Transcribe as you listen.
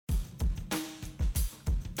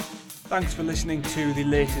Thanks for listening to the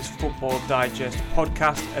latest Football Digest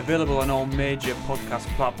podcast, available on all major podcast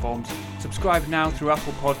platforms. Subscribe now through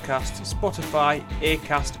Apple Podcasts, Spotify,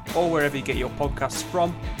 Acast, or wherever you get your podcasts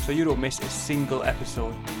from, so you don't miss a single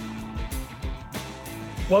episode.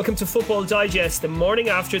 Welcome to Football Digest, the morning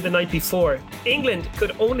after the night before. England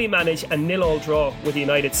could only manage a 0-0 draw with the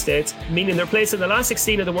United States, meaning their place in the last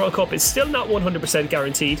 16 of the World Cup is still not 100%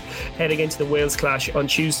 guaranteed heading into the Wales clash on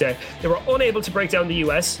Tuesday. They were unable to break down the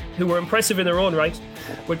US, who were impressive in their own right,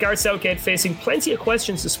 with Gareth Southgate facing plenty of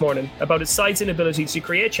questions this morning about his side's inability to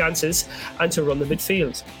create chances and to run the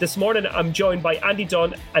midfield. This morning I'm joined by Andy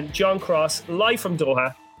Dunn and John Cross, live from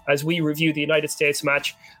Doha, as we review the United States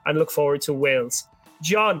match and look forward to Wales.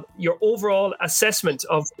 John, your overall assessment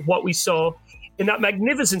of what we saw in that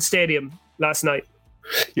magnificent stadium last night?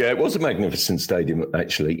 Yeah, it was a magnificent stadium,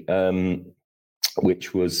 actually,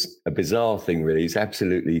 which was a bizarre thing, really. It's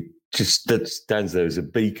absolutely just stands there as a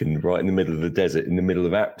beacon right in the middle of the desert, in the middle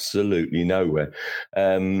of absolutely nowhere.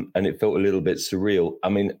 And it felt a little bit surreal. I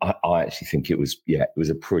mean, I actually think it was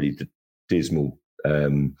a pretty dismal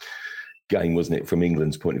game, wasn't it, from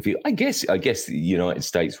England's point of view? I guess the United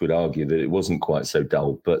States would argue that it wasn't quite so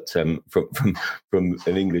dull, but from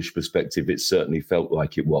an English perspective, it certainly felt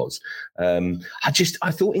like it was.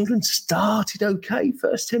 I thought England started okay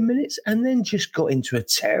first 10 minutes and then just got into a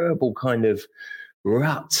terrible kind of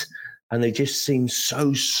rut, and they just seemed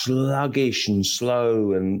so sluggish and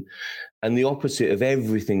slow and the opposite of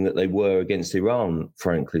everything that they were against Iran.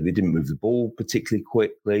 Frankly, they didn't move the ball particularly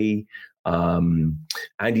quickly.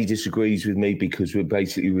 Andy disagrees with me because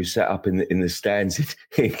we're set up in the stands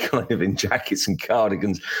in jackets and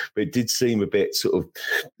cardigans, but it did seem a bit sort of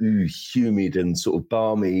humid and sort of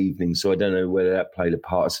balmy evening. So I don't know whether that played a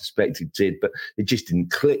part. I suspect it did, but it just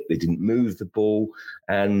didn't click. They didn't move the ball,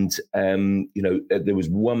 and there was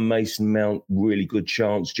one Mason Mount really good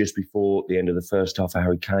chance just before the end of the first half.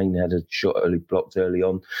 Harry Kane had a shot blocked early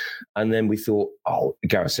on, and then we thought,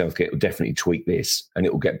 Gareth Southgate will definitely tweak this, and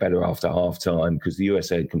it will get better after half time because the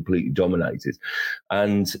USA had completely dominated.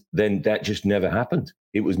 And then that just never happened.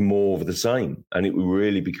 It was more of the same, and it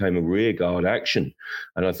really became a rearguard action.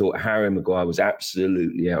 And I thought Harry Maguire was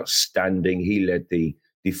absolutely outstanding. He led the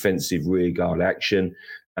defensive rearguard action,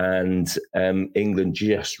 and England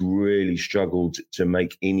just really struggled to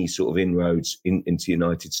make any sort of inroads into the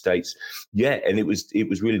United States. Yeah, and it was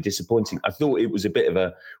really disappointing. I thought it was a bit of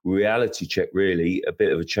a reality check, really, a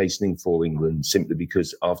bit of a chastening for England, simply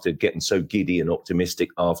because after getting so giddy and optimistic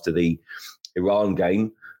after the Iran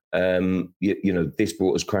game, this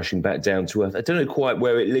brought us crashing back down to earth. I don't know quite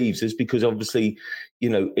where it leaves us because obviously,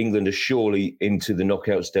 England are surely into the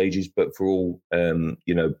knockout stages, but for all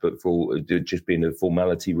just being a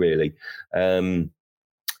formality, really.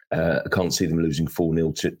 I can't see them losing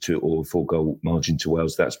 4-0 to or a 4-goal margin to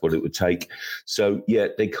Wales. That's what it would take. So, yeah,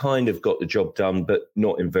 they kind of got the job done, but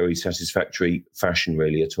not in very satisfactory fashion,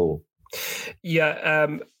 really, at all. Yeah,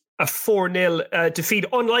 a 4-0 defeat,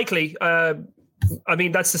 unlikely.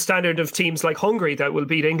 That's the standard of teams like Hungary that will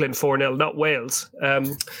beat England 4-0, not Wales.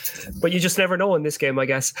 But you just never know in this game, I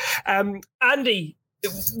guess. Andy,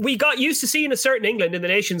 we got used to seeing a certain England in the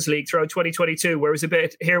Nations League throughout 2022, where it was a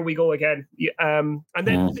bit, here we go again. And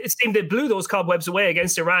then it seemed they blew those cobwebs away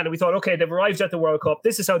against Iran, and we thought, okay, they've arrived at the World Cup.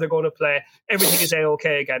 This is how they're going to play. Everything is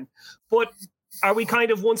A-OK again. But are we kind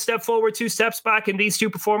of one step forward, two steps back in these two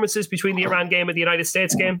performances between the Iran game and the United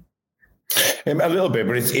States game? A little bit,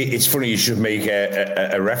 but it's funny you should make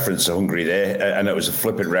a reference to Hungary there, and it was a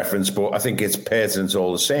flippant reference, but I think it's pertinent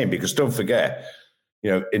all the same, because don't forget,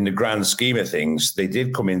 in the grand scheme of things, they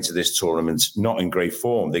did come into this tournament not in great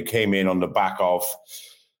form. They came in on the back of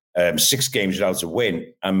 6 games without a win,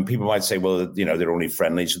 and people might say, well, they're only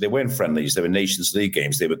friendlies. So they weren't friendlies. They were Nations League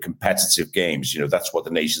games. They were competitive games. That's what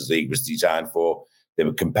the Nations League was designed for. They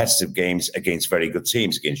were competitive games against very good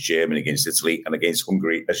teams, against Germany, against Italy, and against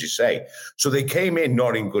Hungary, as you say. So they came in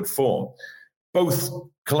not in good form, both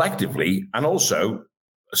collectively and also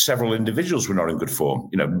several individuals were not in good form.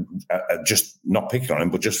 Just not picking on him,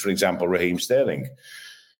 but just, for example, Raheem Sterling,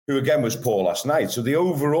 who again was poor last night. So the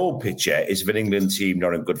overall picture is of an England team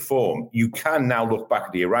not in good form. You can now look back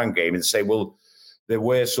at the Iran game and say, well, there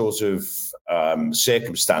were sort of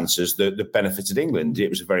circumstances that benefited England. It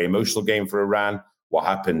was a very emotional game for Iran. What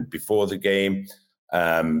happened before the game?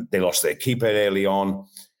 They lost their keeper early on.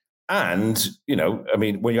 And,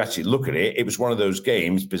 when you actually look at it, it was one of those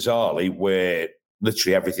games, bizarrely, where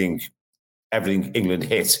literally everything England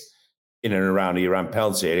hit in and around the Iran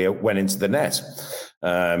penalty area went into the net.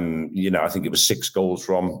 I think it was 6 goals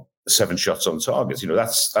from 7 shots on target.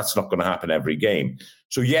 That's not going to happen every game.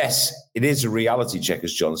 So, yes, it is a reality check,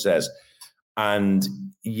 as John says. And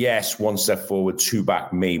yes, one step forward, two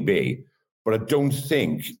back, maybe. But I don't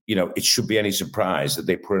think, it should be any surprise that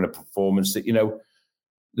they put in a performance that,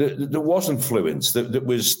 there wasn't fluence.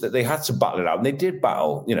 That they had to battle it out, and they did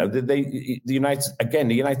battle. The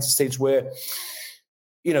United States were,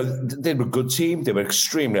 they were a good team. They were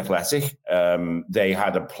extremely athletic. They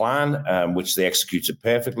had a plan which they executed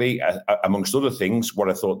perfectly. Amongst other things, what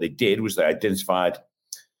I thought they did was they identified.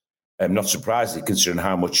 Not surprisingly, considering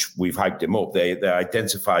how much we've hyped him up, they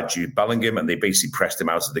identified Jude Bellingham and they basically pressed him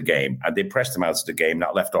out of the game. And they pressed him out of the game,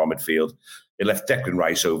 that left our midfield. It left Declan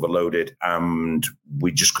Rice overloaded, and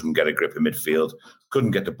we just couldn't get a grip in midfield,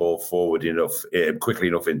 couldn't get the ball forward quickly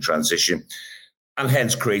enough in transition, and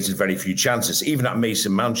hence created very few chances. Even that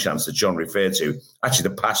Mason Mount chance that John referred to, actually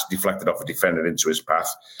the pass deflected off a defender into his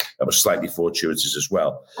path. That was slightly fortuitous as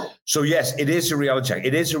well. So yes, it is a reality check.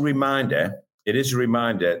 It is a reminder. It is a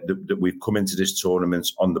reminder that we've come into this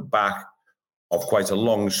tournament on the back of quite a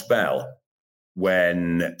long spell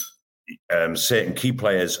when certain key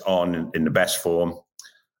players are in the best form.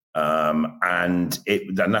 And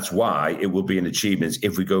that's why it will be an achievement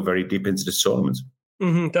if we go very deep into this tournament.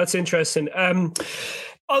 Mm-hmm, that's interesting.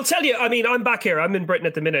 I'll tell you, I'm back here. I'm in Britain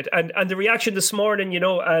at the minute. And the reaction this morning,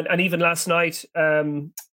 and even last night,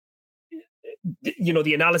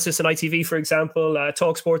 the analysis on ITV, for example,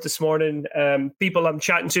 TalkSport this morning, people I'm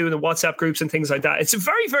chatting to in the WhatsApp groups and things like that. It's a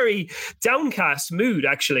very, very downcast mood,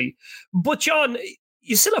 actually. But John,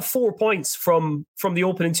 you still have 4 points from the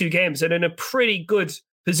opening two games and in a pretty good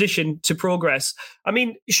position to progress.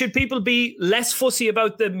 Should people be less fussy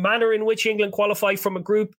about the manner in which England qualify from a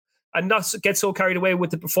group and not get so carried away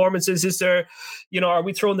with the performances? Is there, are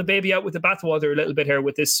we throwing the baby out with the bathwater a little bit here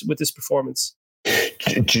with this performance?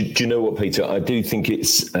 Do you know what, Peter? I do think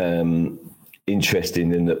it's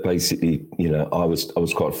interesting in that basically, I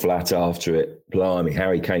was quite flat after it. Blimey,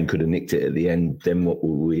 Harry Kane could have nicked it at the end. Then what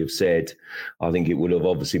would we have said? I think it would have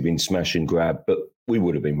obviously been smash and grab, but we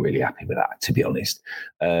would have been really happy with that, to be honest.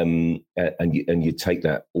 And you take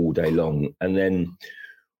that all day long, and then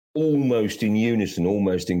almost in unison,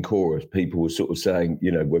 almost in chorus, people were sort of saying,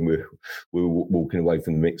 when we were walking away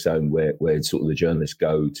from the mix zone where sort of the journalists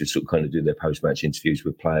go to sort of kind of do their post-match interviews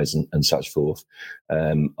with players and such forth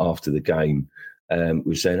after the game, we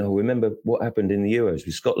were saying, remember what happened in the Euros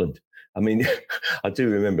with Scotland? I do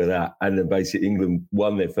remember that. And then basically England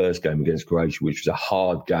won their first game against Croatia, which was a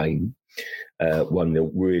hard game,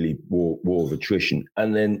 1-0, really war of attrition,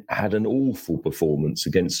 and then had an awful performance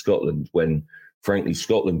against Scotland when, frankly,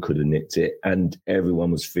 Scotland could have nicked it, and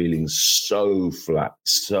everyone was feeling so flat,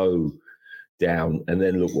 so down. And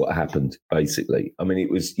then look what happened, basically.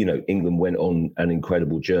 It was, England went on an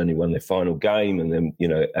incredible journey, won their final game, and then,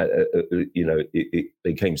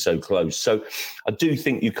 they came so close. So I do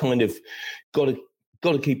think you kind of got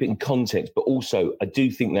to keep it in context, but also I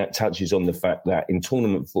do think that touches on the fact that in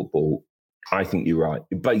tournament football, I think you're right.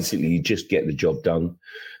 Basically, you just get the job done.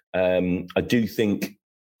 I do think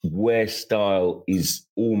where style is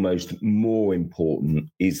almost more important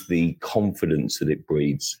is the confidence that it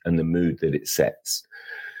breeds and the mood that it sets.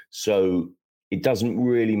 So it doesn't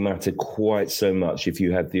really matter quite so much if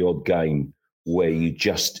you have the odd game where you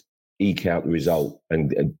just eke out the result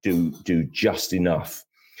and do just enough.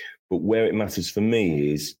 But where it matters for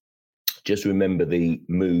me is just remember the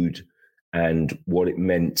mood and what it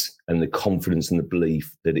meant and the confidence and the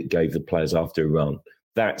belief that it gave the players after a run.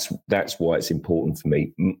 That's why it's important for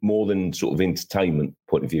me, more than sort of entertainment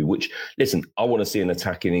point of view, which, listen, I want to see an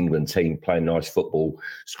attacking England team playing nice football,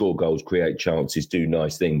 score goals, create chances, do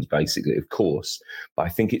nice things, basically, of course. But I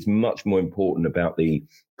think it's much more important about the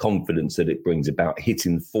confidence that it brings about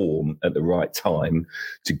hitting form at the right time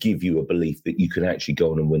to give you a belief that you can actually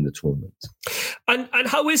go on and win the tournament. And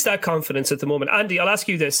how is that confidence at the moment? Andy, I'll ask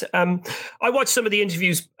you this. I watched some of the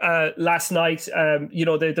interviews last night,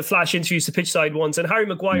 the flash interviews, the pitch side ones, and Harry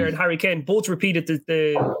Maguire and Harry Kane both repeated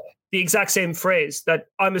the exact same phrase that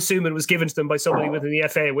I'm assuming was given to them by somebody within the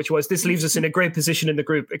FA, which was, this leaves us in a great position in the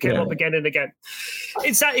group. It came up again and again.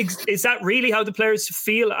 Is that really how the players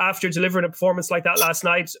feel after delivering a performance like that last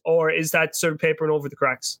night, or is that sort of papering over the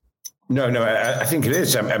cracks? No, I think it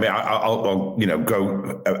is. I'll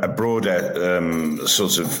go a broader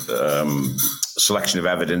sort of selection of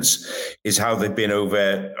evidence is how they've been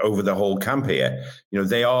over the whole camp here.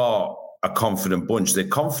 They are a confident bunch. They're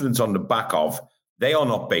confident on the back of. They are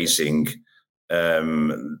not basing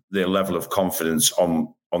their level of confidence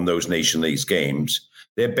on those Nation League games.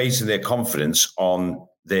 They're basing their confidence on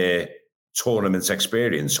their tournaments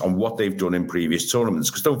experience, on what they've done in previous tournaments.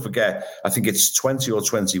 Because don't forget, I think it's 20 or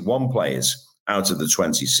 21 players out of the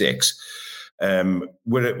 26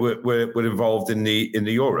 were involved in the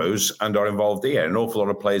Euros and are involved here. An awful lot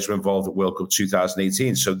of players were involved at World Cup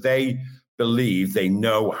 2018. So they believe they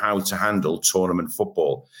know how to handle tournament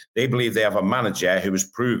football. They believe they have a manager who has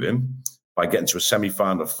proven by getting to a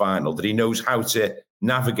semi-final, final, that he knows how to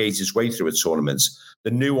navigate his way through a tournament, the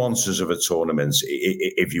nuances of a tournament,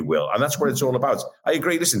 if you will. And that's what it's all about. I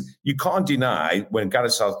agree. Listen, you can't deny when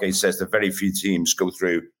Gareth Southgate says that very few teams go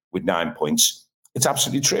through with 9 points. It's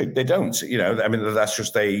absolutely true. They don't. I mean, that's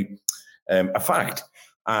just a fact.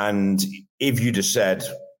 And if you just said,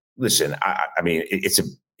 listen, I mean, it's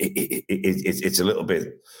a little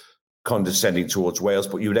bit condescending towards Wales,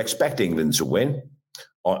 but you would expect England to win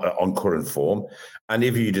on current form. And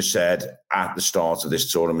if you just said at the start of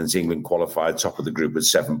this tournament, England qualified top of the group with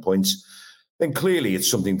 7 points, then clearly it's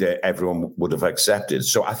something that everyone would have accepted.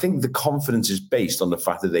 So I think the confidence is based on the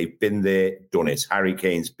fact that they've been there, done it. Harry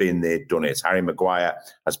Kane's been there, done it. Harry Maguire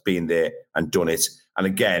has been there and done it. And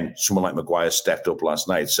again, someone like Maguire stepped up last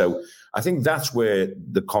night. So I think that's where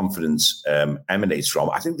the confidence emanates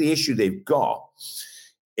from. I think the issue they've got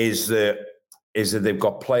is that they've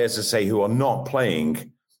got players to say who are not playing,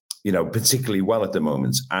 particularly well at the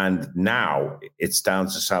moment. And now it's down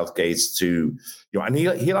to Southgate to, and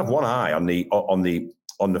he'll have one eye on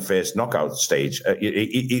the first knockout stage.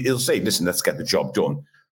 He'll say, listen, let's get the job done.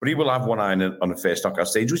 But he will have one eye on the first knockout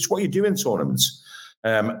stage, which is what you do in tournaments.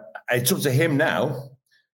 It's up to him now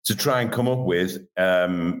to try and come up with,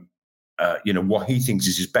 what he thinks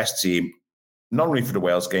is his best team, not only for the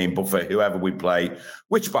Wales game, but for whoever we play,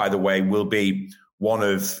 which, by the way, will be one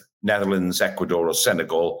of Netherlands, Ecuador, or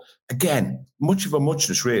Senegal. Again, much of a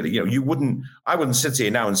muchness, really. I wouldn't sit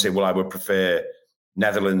here now and say, well, I would prefer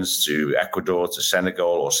Netherlands to Ecuador to Senegal,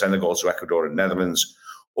 or Senegal to Ecuador and Netherlands,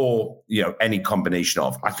 or any combination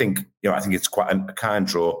of. I think it's quite a kind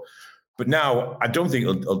draw. But now I don't think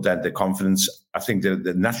it'll dent their confidence. I think they're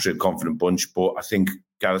naturally a confident bunch, but I think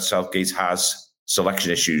Gareth Southgate has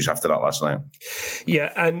selection issues after that last night.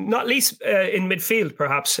 Yeah, and not least in midfield,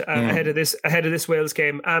 perhaps ahead of this Wales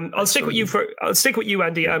game. I'll stick with you,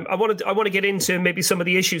 Andy. I want to get into maybe some of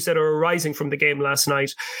the issues that are arising from the game last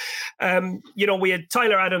night. We had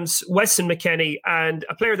Tyler Adams, Weston McKennie, and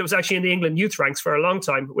a player that was actually in the England youth ranks for a long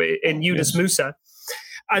time in Yunus Musa.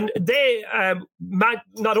 And they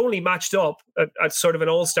not only matched up at sort of an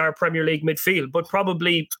all-star Premier League midfield, but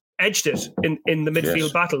probably edged it in the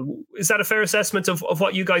midfield battle. Is that a fair assessment of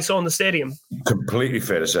what you guys saw in the stadium? Completely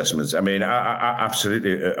fair assessment. I mean,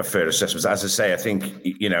 absolutely a fair assessment. As I say, I think,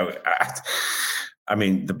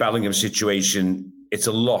 the Bellingham situation, it's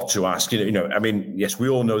a lot to ask. Yes, we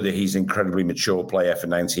all know that he's an incredibly mature player for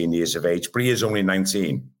 19 years of age, but he is only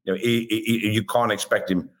 19. You can't expect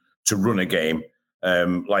him to run a game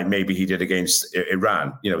like maybe he did against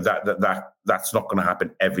Iran. That's not going to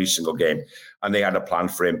happen every single game. And they had a plan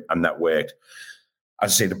for him, and that worked.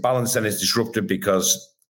 As I say, the balance then is disrupted because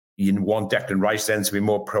you want Declan Rice then to be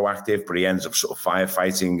more proactive, but he ends up sort of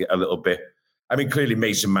firefighting a little bit. I mean, clearly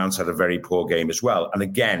Mason Mount had a very poor game as well. And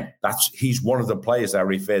again, he's one of the players that I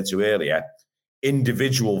referred to earlier.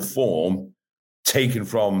 Individual form taken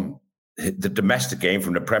from the domestic game,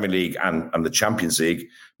 from the Premier League and the Champions League.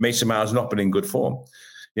 Mason Mount has not been in good form.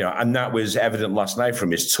 And that was evident last night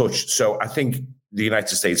from his touch. So I think the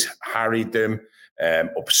United States harried them,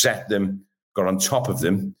 upset them, got on top of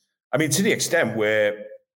them. I mean, to the extent where,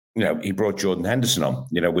 he brought Jordan Henderson on,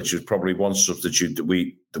 which was probably one substitute that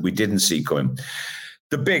we didn't see coming.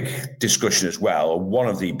 The big discussion as well, or one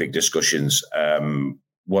of the big discussions,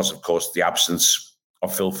 was, of course, the absence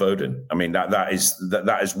of Phil Foden. I mean, that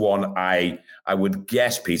is one I would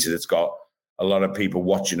guess, Peter, that's got a lot of people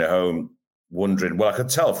watching at home wondering. Well, I could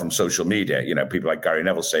tell from social media, people like Gary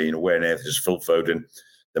Neville say, where on earth is Phil Foden,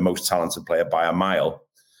 the most talented player by a mile?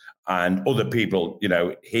 And other people,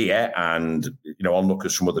 here and,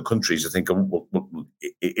 onlookers from other countries are thinking, well,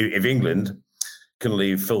 if England can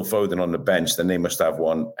leave Phil Foden on the bench, then they must have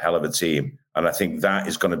one hell of a team. And I think that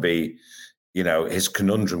is going to be, his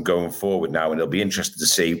conundrum going forward now. And it'll be interesting to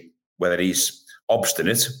see whether he's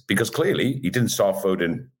obstinate, because clearly he didn't start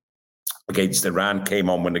Foden against Iran, came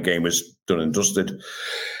on when the game was done and dusted,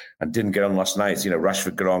 and didn't get on last night.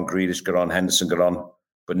 Rashford got on, Grealish got on, Henderson got on,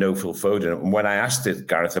 but no Phil Foden. And when I asked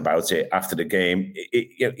Gareth about it after the game,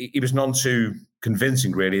 he was none too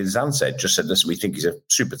convincing, really. His answer just said, listen, we think he's a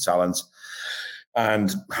super talent.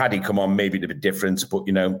 And had he come on, maybe it'd be different. But,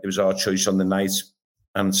 it was our choice on the night.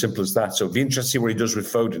 And simple as that. So it'd be interesting to see what he does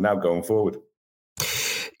with Foden now going forward.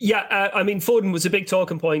 Yeah, I mean, Foden was a big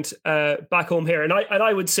talking point back home here. And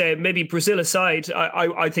I would say, maybe Brazil aside,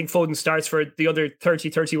 I think Foden starts for the other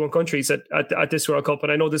 31 countries at this World Cup.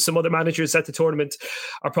 And I know there's some other managers at the tournament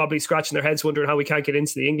are probably scratching their heads wondering how we can't get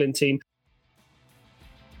into the England team.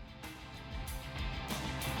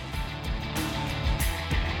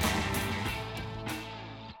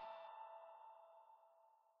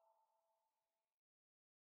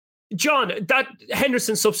 John, that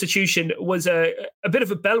Henderson substitution was a bit of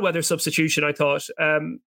a bellwether substitution, I thought. I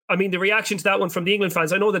mean, the reaction to that one from the England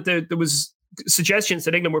fans, I know that there was suggestions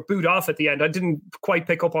that England were booed off at the end. I didn't quite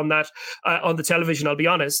pick up on that on the television, I'll be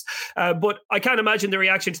honest. But I can't imagine the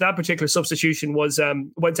reaction to that particular substitution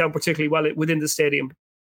went down particularly well within the stadium.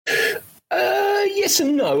 Yes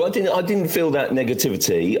and no. I didn't feel that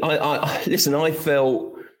negativity. Listen, I felt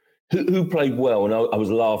who played well, and I was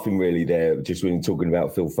laughing really there just when you're talking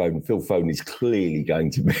about Phil Foden. Phil Foden is clearly going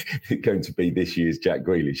to be this year's Jack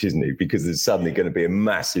Grealish, isn't he? Because there's suddenly going to be a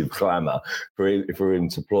massive clamour for him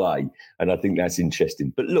to play, and I think that's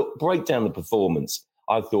interesting. But look, break down the performance.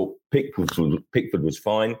 I thought Pickford was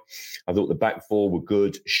fine. I thought the back four were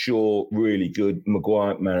good. Shaw, really good.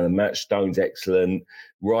 Maguire, man of the match. Stones, excellent.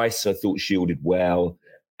 Rice, I thought shielded well.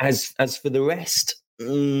 As for the rest,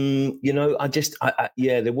 there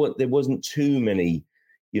wasn't too many,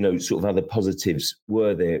 sort of other positives,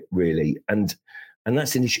 were there really? And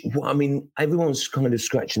that's an issue. Well, I mean, everyone's kind of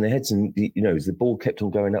scratching their heads, and as the ball kept on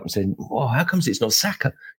going up and saying, "Oh, how comes it's not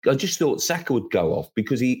Saka?" I just thought Saka would go off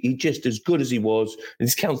because he just, as good as he was, and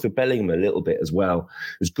this counts for Bellingham a little bit as well.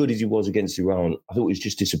 As good as he was against Iran, I thought it was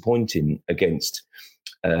just disappointing against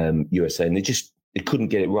USA, and they couldn't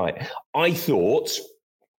get it right. I thought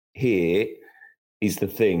here is the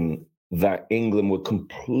thing that England were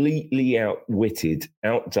completely outwitted,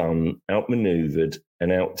 outdone, outmaneuvered,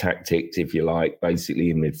 and out-tacticked, if you like,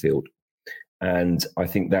 basically in midfield. And I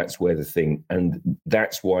think that's where the thing, and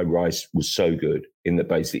that's why Rice was so good in that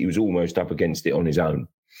basically he was almost up against it on his own.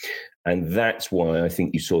 And that's why I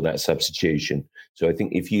think you saw that substitution. So I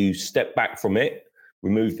think if you step back from it,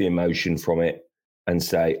 remove the emotion from it, and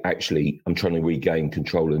say, actually, I'm trying to regain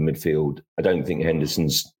control of the midfield. I don't think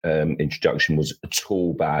Henderson's introduction was at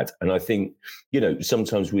all bad. And I think,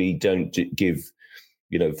 sometimes we don't give,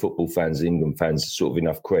 football fans, England fans, sort of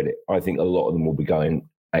enough credit. I think a lot of them will be going,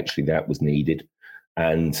 actually, that was needed.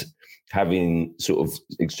 And having sort of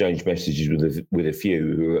exchanged messages with a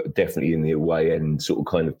few who are definitely in the away end, sort of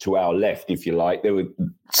kind of to our left, if you like. There were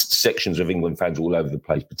sections of England fans all over the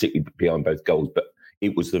place, particularly behind both goals. But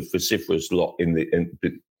it was the vociferous lot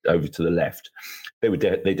over to the left. They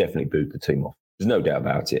definitely booed the team off. There's no doubt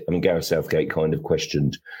about it. I mean, Gareth Southgate kind of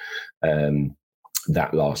questioned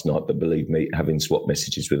that last night, but believe me, having swapped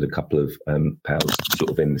messages with a couple of pals sort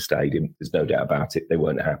of in the stadium, there's no doubt about it. They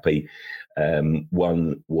weren't happy.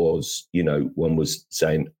 One was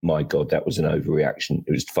saying, "My God, that was an overreaction.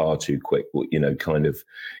 It was far too quick."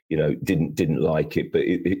 Didn't like it, but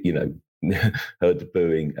heard the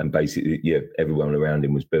booing, and basically, everyone around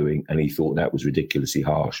him was booing, and he thought that was ridiculously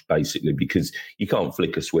harsh, basically, because you can't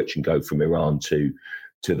flick a switch and go from Iran to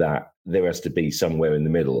that. There has to be somewhere in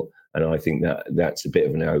the middle, and I think that's a bit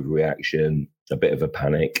of an overreaction, a bit of a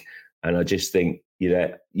panic, and I just think,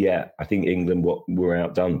 I think England were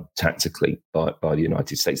outdone tactically by the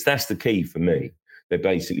United States. That's the key for me. They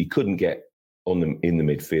basically couldn't get on them in the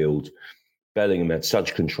midfield. Bellingham had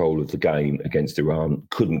such control of the game against Iran,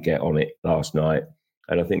 couldn't get on it last night.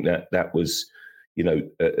 And I think that was,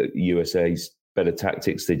 USA's better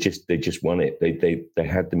tactics. They just won it. They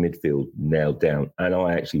had the midfield nailed down. And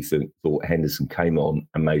I actually thought Henderson came on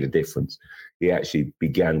and made a difference. He actually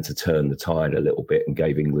began to turn the tide a little bit and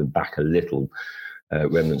gave England back a little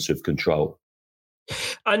remnants of control.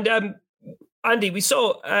 And Andy, we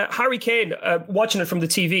saw Harry Kane, watching it from the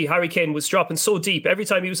TV, Harry Kane was dropping so deep. Every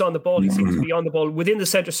time he was on the ball, he seemed to be on the ball within the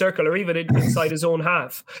centre circle or even inside his own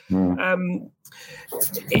half. I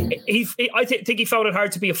think he found it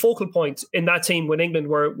hard to be a focal point in that team when England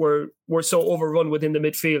were so overrun within the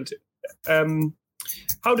midfield.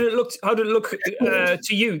 How did it look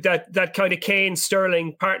to you, that kind of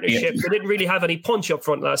Kane-Sterling partnership that didn't really have any punch up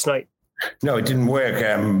front last night? No, it didn't work.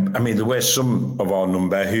 There were some of our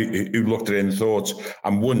number who looked at it and thought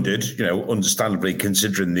and wondered, understandably,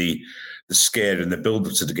 considering the scare and the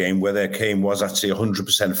build-up to the game, whether Kane was actually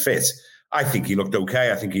 100% fit. I think he looked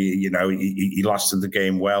okay. I think he lasted the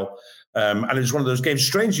game well. And it was one of those games,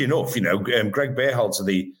 strangely enough, Greg Berhalter,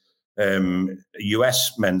 the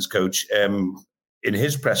US men's coach, in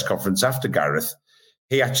his press conference after Gareth,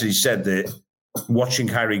 he actually said that watching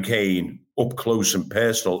Harry Kane up close and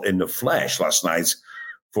personal in the flesh last night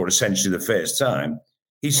for essentially the first time,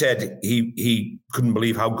 he said he couldn't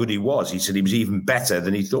believe how good he was. He said he was even better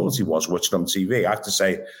than he thought he was watching on TV. I have to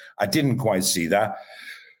say, I didn't quite see that.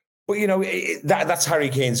 But, that's Harry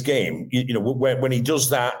Kane's game. When he does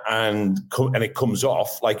that and it comes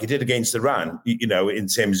off, like he did against Iran, in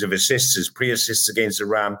terms of assists, his pre-assists against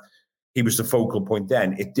Iran, he was the focal point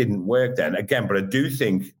then. It didn't work then. Again, but I do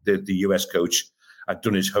think that the US coach had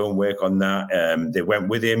done his homework on that. They went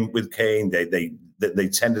with him, with Kane. They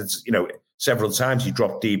tended, several times he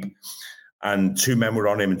dropped deep and two men were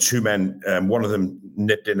on him and two men, one of them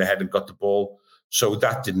nipped in ahead and got the ball. So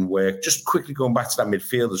that didn't work. Just quickly going back to that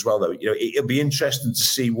midfield as well, though, it'll be interesting to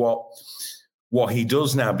see what he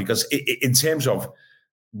does now, because in terms of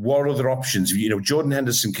what other options, Jordan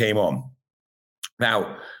Henderson came on.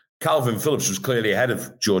 Now, Calvin Phillips was clearly ahead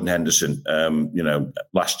of Jordan Henderson,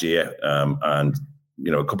 last year and,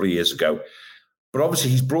 a couple of years ago. But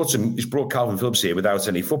obviously he's brought Calvin Phillips here without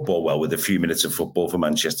any football, with a few minutes of football for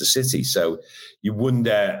Manchester City. So you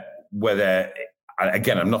wonder whether,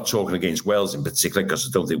 again, I'm not talking against Wales in particular, because I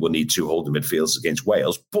don't think we'll need two holding midfielders against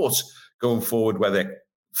Wales, but going forward, whether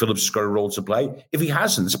Phillips has got a role to play. If he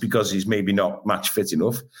hasn't, it's because he's maybe not match fit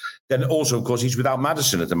enough. Then also, of course, he's without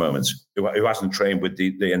Maddison at the moment, who hasn't trained with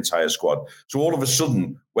the entire squad. So all of a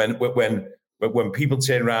sudden, when people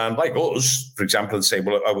turn around, like us, for example, and say,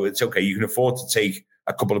 well, it's okay, you can afford to take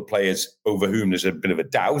a couple of players over whom there's a bit of a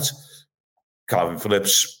doubt, Calvin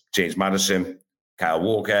Phillips, James Maddison, Kyle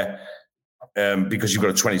Walker, because you've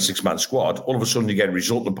got a 26-man squad, all of a sudden you get a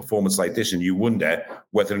resultant performance like this and you wonder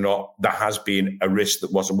whether or not there has been a risk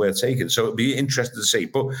that wasn't worth taking. So it'd be interesting to see.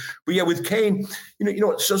 But yeah, with Kane,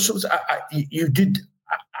 you did,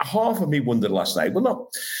 half of me wondered last night, well, no,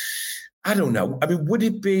 I don't know. I mean, would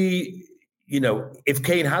it be, if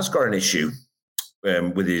Kane has got an issue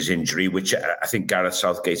with his injury, which I think Gareth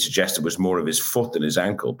Southgate suggested was more of his foot than his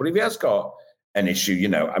ankle, but if he has got an issue,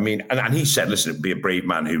 and he said, listen, it'd be a brave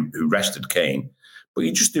man who rested Kane. But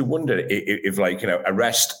you just do wonder if a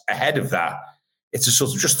rest ahead of that, it's a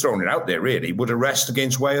sort of just throwing it out there, really. Would a rest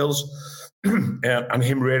against Wales and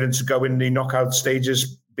him ready to go in the knockout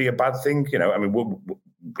stages be a bad thing?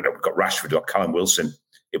 We've got Rashford, we've got Callum Wilson.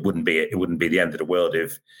 It wouldn't be the end of the world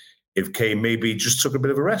if Kane maybe just took a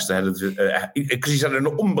bit of a rest ahead of because he's had an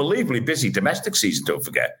unbelievably busy domestic season, don't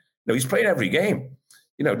forget. He's playing every game.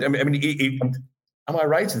 Am I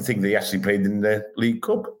right in thinking that he actually played in the League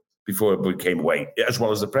Cup before it came away, as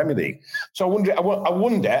well as the Premier League? So I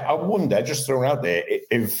wonder, just throwing out there,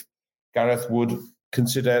 if Gareth would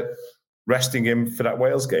consider resting him for that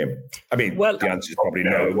Wales game. The answer is probably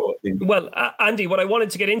no. Well, Andy, what I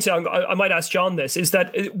wanted to get into, I might ask John this, is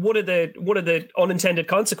that one of the unintended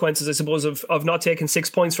consequences, I suppose, of not taking 6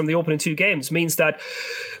 points from the opening two games means that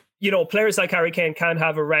players like Harry Kane can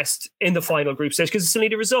have a rest in the final group stage because it's still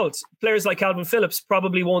need a result. Players like Calvin Phillips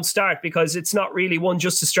probably won't start because it's not really one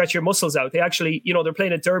just to stretch your muscles out. They actually, they're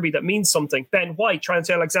playing a derby that means something. Ben White,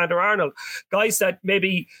 Trent Alexander-Arnold, guys that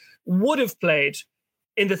maybe would have played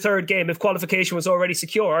in the third game if qualification was already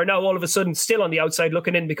secure are now all of a sudden still on the outside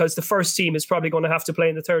looking in because the first team is probably going to have to play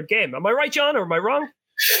in the third game. Am I right, John, or am I wrong?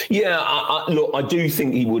 Yeah, I do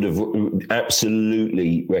think he would have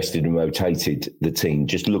absolutely rested and rotated the team.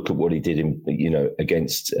 Just look at what he did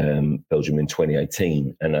against Belgium in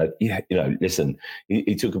 2018. And, listen,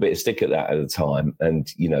 he took a bit of stick at that at the time.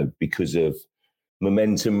 And, because of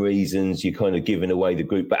momentum reasons, you're kind of giving away the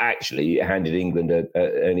group. But actually, it handed England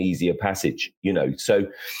an easier passage, So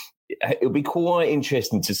it'll be quite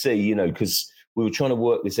interesting to see, because we were trying to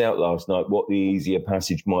work this out last night, what the easier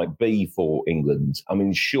passage might be for England.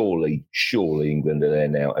 Surely England are there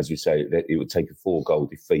now. As we say, it would take a 4-goal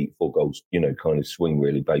defeat, 4 goals, kind of swing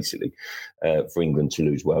really, basically, for England to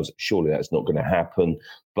lose Wales. Surely that's not going to happen.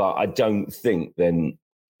 But I don't think then,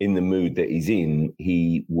 in the mood that he's in,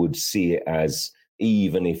 he would see it as,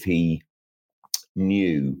 even if he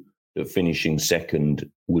knew that finishing second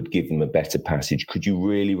would give them a better passage. Could you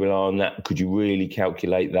really rely on that? Could you really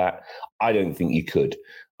calculate that? I don't think you could.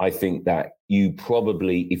 I think that you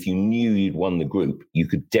probably, if you knew you'd won the group, you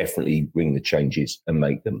could definitely bring the changes and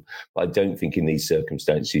make them. But I don't think in these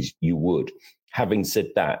circumstances you would. Having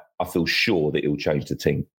said that, I feel sure that he'll change the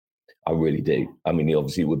team. I really do.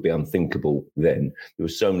 Obviously, it would be unthinkable then. There were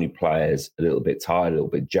so many players a little bit tired, a little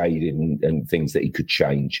bit jaded, and things that he could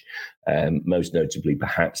change. Most notably,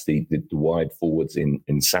 perhaps the wide forwards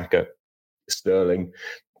in Saka, Sterling.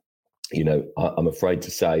 I'm afraid to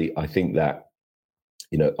say, I think that,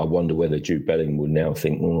 I wonder whether Jude Bellingham will now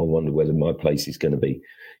think, I wonder whether my place is going to be,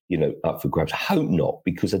 up for grabs. I hope not,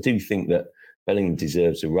 because I do think that Bellingham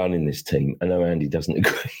deserves a run in this team. I know Andy doesn't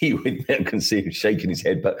agree with me. I can see him shaking his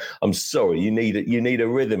head, but I'm sorry. You need a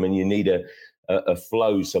rhythm, and you need a a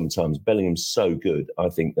flow sometimes. Bellingham's so good. I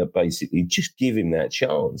think that basically just give him that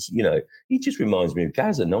chance. He just reminds me of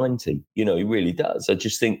Gazza 90. He really does. I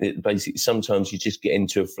just think that basically sometimes you just get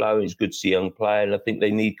into a flow. It's good to see a young player, and I think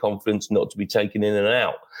they need confidence not to be taken in and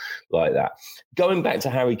out like that. Going back to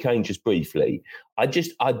Harry Kane just briefly, I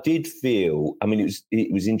did feel,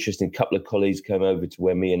 it was interesting. A couple of colleagues came over to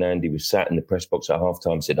where me and Andy were sat in the press box at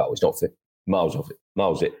halftime, said, he's not fit. Miles off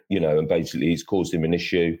it, and basically it's caused him an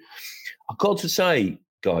issue. I've got to say,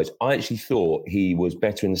 guys, I actually thought he was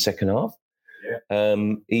better in the second half. Yeah.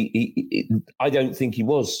 I don't think he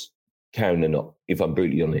was carrying a knot, if I'm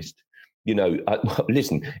brutally honest.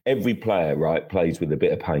 Listen, every player, right, plays with a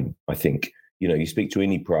bit of pain, I think. You speak to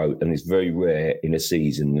any pro, and it's very rare in a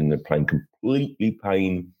season, and they're playing completely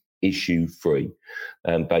pain issue free.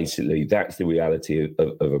 And basically that's the reality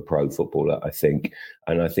of a pro footballer, I think.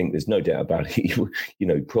 And I think there's no doubt about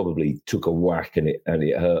it. Probably took a whack and it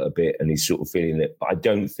hurt a bit, and he's sort of feeling it. But I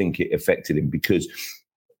don't think it affected him, because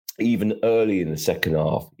even early in the second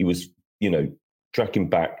half, he was, tracking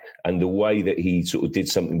back, and the way that he sort of did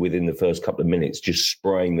something within the first couple of minutes, just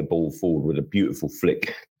spraying the ball forward with a beautiful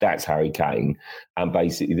flick, that's Harry Kane. And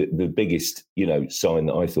basically the biggest, sign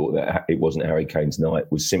that I thought that it wasn't Harry Kane's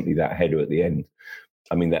night was simply that header at the end.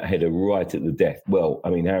 That header right at the death. Well,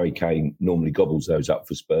 Harry Kane normally gobbles those up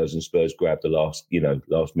for Spurs, and Spurs grabbed the last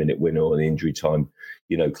minute winner or the injury time,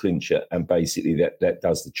 clincher. And basically that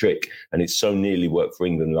does the trick. And it so nearly worked for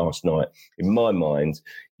England last night. In my mind,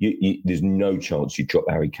 there's no chance you drop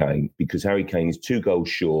Harry Kane, because Harry Kane is 2 goals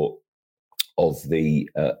short of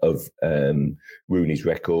Rooney's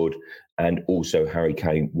record. And also Harry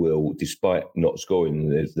Kane will, despite not scoring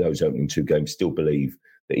those opening 2 games, still believe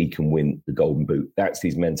that he can win the Golden Boot. That's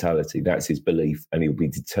his mentality. That's his belief. And he'll be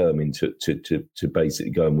determined to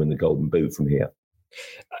basically go and win the Golden Boot from here.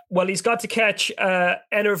 Well, he's got to catch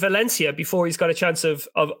Enner Valencia before he's got a chance of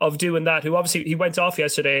doing that, who obviously he went off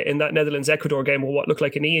yesterday in that Netherlands-Ecuador game with what looked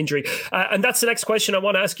like a knee injury. And that's the next question I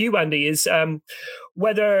want to ask you, Andy, is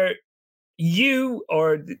whether you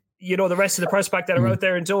or the rest of the press pack that are out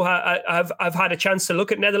there in Doha have had a chance to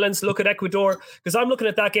look at Netherlands, look at Ecuador, because I'm looking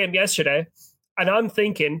at that game yesterday, and I'm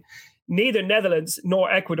thinking neither Netherlands nor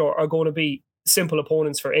Ecuador are going to be simple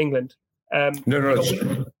opponents for England.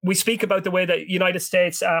 We speak about the way that United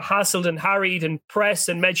States hassled and harried and pressed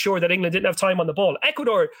and made sure that England didn't have time on the ball.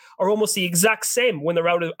 Ecuador are almost the exact same when they're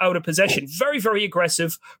out of possession. Very, very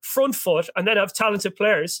aggressive, front foot, and then have talented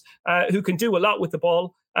players who can do a lot with the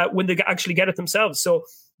ball when they actually get it themselves. So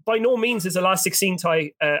by no means is a last 16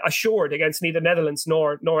 tie assured against neither Netherlands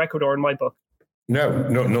nor Ecuador in my book.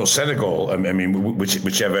 No, Senegal.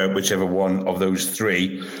 Whichever one of those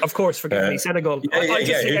 3. Of course, forgive me, Senegal. I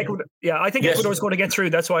think Ecuador is going to get through.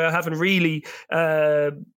 That's why I haven't really,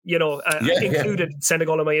 included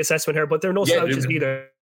Senegal in my assessment here. But they're no slouches either.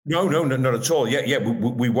 No, not at all. Yeah.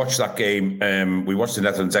 We watched that game. We watched the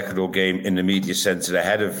Netherlands-Ecuador game in the media centre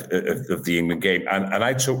ahead of the England game, and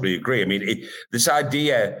I totally agree. This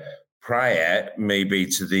idea prior maybe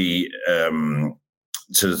to the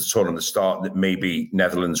tournament start that maybe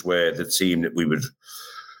Netherlands were the team that we would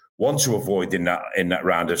want to avoid in that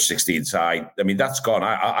round of 16 tie. That's gone.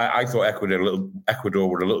 I thought Ecuador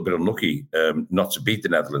were a little bit unlucky not to beat the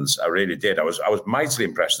Netherlands. I really did. I was mightily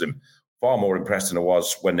impressed with them. Far more impressed than I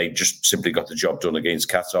was when they just simply got the job done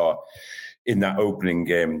against Qatar in that opening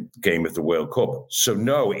game of the World Cup. So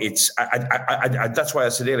no, it's I that's why I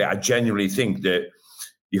said earlier, I genuinely think that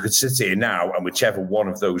you could sit here now, and whichever one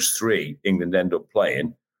of those 3 England end up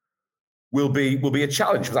playing will be a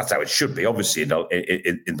challenge. That's how it should be, obviously, in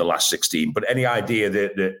the last 16. But any idea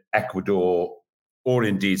that Ecuador or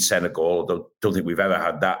indeed Senegal, I don't think we've ever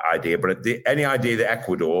had that idea, but any idea that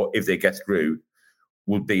Ecuador, if they get through,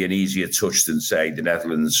 would be an easier touch than, say, the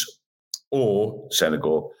Netherlands or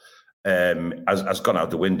Senegal, has gone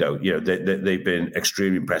out the window. They've been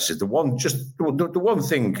extremely impressive. The one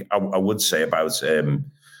thing I would say about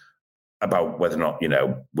whether or not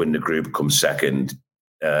win the group, come second,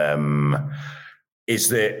 is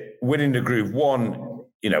that winning the group, 1,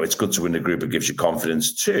 it's good to win the group. It gives you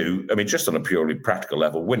confidence. 2, just on a purely practical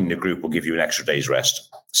level, winning the group will give you an extra day's rest.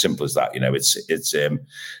 Simple as that.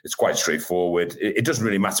 It's quite straightforward. It doesn't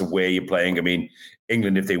really matter where you're playing.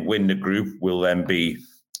 England, if they win the group, will then be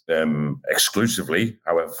exclusively,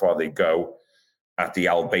 however far they go, at the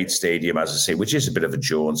Al Bayt Stadium, as I say, which is a bit of a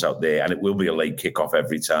jaunt out there, and it will be a late kickoff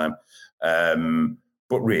every time.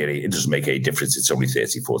 But really, it doesn't make any difference. It's only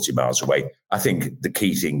 30, 40 miles away. I think the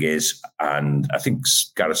key thing is, and I think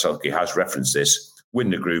Gareth Southgate has referenced this, win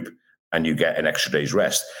the group and you get an extra day's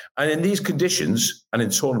rest. And in these conditions, and in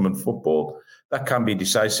tournament football, that can be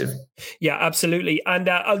decisive. Yeah, absolutely. And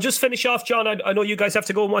I'll just finish off, John. I know you guys have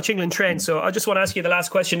to go and watch England train, so I just want to ask you the last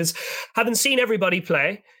question is, having seen everybody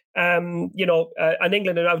play, and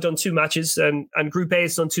England have now done 2 matches, and Group A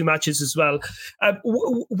has done 2 matches as well.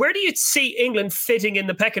 Where do you see England fitting in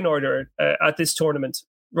the pecking order at this tournament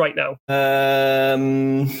right now?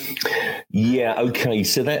 Yeah, okay.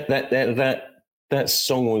 So that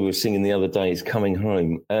song we were singing the other day is Coming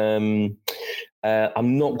Home.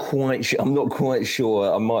 I'm not quite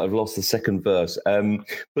sure. I might have lost the second verse.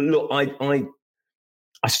 But look, I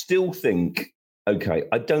still think, okay,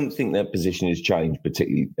 I don't think their position has changed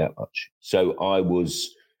particularly that much. So I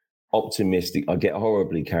was optimistic. I get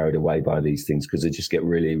horribly carried away by these things because I just get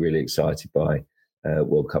really, really excited by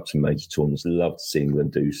World Cups and major tournaments. Love to see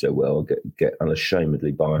England do so well. Get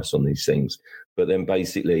unashamedly biased on these things. But then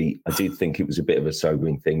basically, I did think it was a bit of a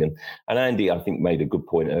sobering thing. And Andy, I think, made a good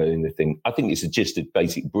point earlier in the thing. I think it's just a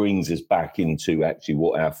basic brings us back into actually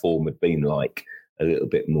what our form had been like a little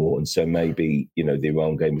bit more. And so maybe, the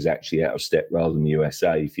Iran game was actually out of step rather than the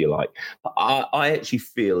USA, if you like. But I actually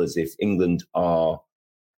feel as if England are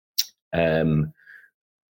in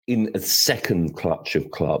a second clutch of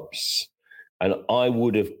clubs. And I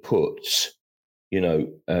would have put,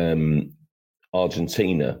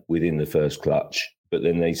 Argentina within the first clutch, but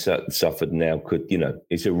then they suffered. Now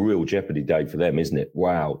it's a real jeopardy day for them, isn't it?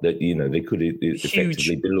 Wow, that they could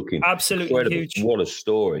effectively be looking absolutely incredible. Huge. What a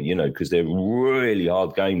story, because they're really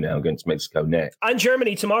hard game now against Mexico next and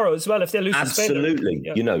Germany tomorrow as well if they lose. Absolutely,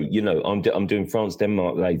 to Spain. Yeah. I'm doing France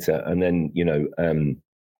Denmark later, and then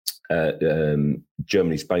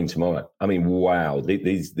Germany, Spain tomorrow. I mean, wow!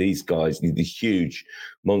 These guys, these huge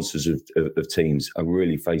monsters of teams, are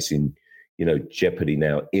really facing jeopardy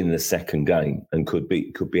now in the second game, and could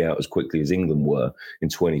be out as quickly as England were in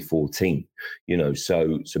 2014.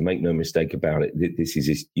 So make no mistake about it. This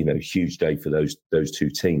is a huge day for those 2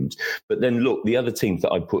 teams. But then look, the other teams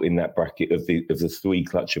that I put in that bracket of the 3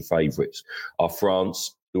 clutch of favourites are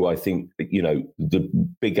France, who I think, the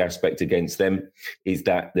big aspect against them is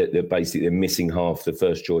that they're basically missing half the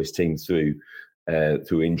first choice team through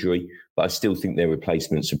injury. But I still think their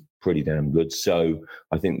replacements are pretty damn good. So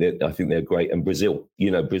I think they're great. And Brazil,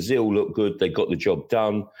 Brazil look good. They got the job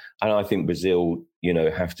done. And I think Brazil,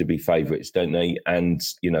 have to be favourites, don't they? And,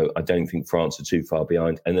 I don't think France are too far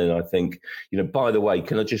behind. And then I think, by the way,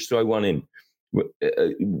 can I just throw one in?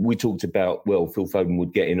 We talked about, Phil Foden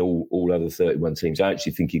would get in all other 31 teams. I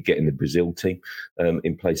actually think he'd get in the Brazil team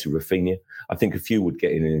in place of Rafinha. I think a few would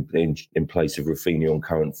get in place of Rafinha on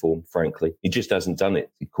current form, frankly. He just hasn't done it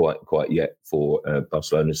quite yet for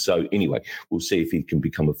Barcelona. So anyway, we'll see if he can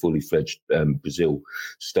become a fully fledged Brazil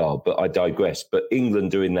star. But I digress. But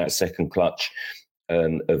England are in that second clutch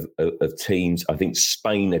of teams. I think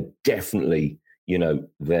Spain are definitely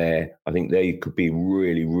there. I think they could be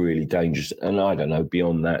really, really dangerous. And I don't know,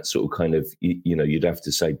 beyond that sort of kind of, you'd have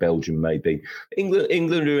to say Belgium maybe.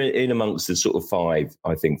 England are in amongst the sort of 5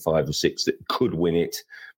 or 6 that could win it.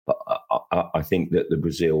 But I think that the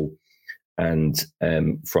Brazil and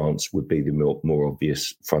France would be the more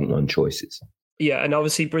obvious frontline choices. Yeah, and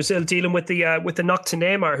obviously Brazil dealing with the knock to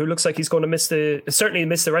Neymar, who looks like he's going to certainly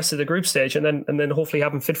miss the rest of the group stage, and then hopefully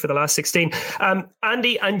have him fit for the last 16.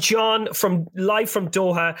 Andy and John live from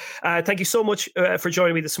Doha, thank you so much for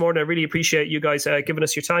joining me this morning. I really appreciate you guys giving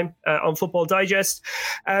us your time on Football Digest.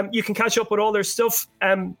 You can catch up with all their stuff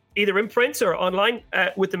either in print or online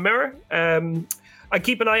with the Mirror. I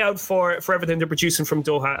keep an eye out for everything they're producing from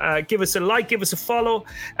Doha. Give us a like, give us a follow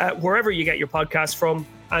wherever you get your podcast from,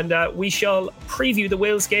 and we shall preview the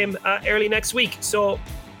Wales game early next week. So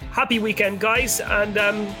happy weekend, guys, and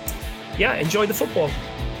enjoy the football.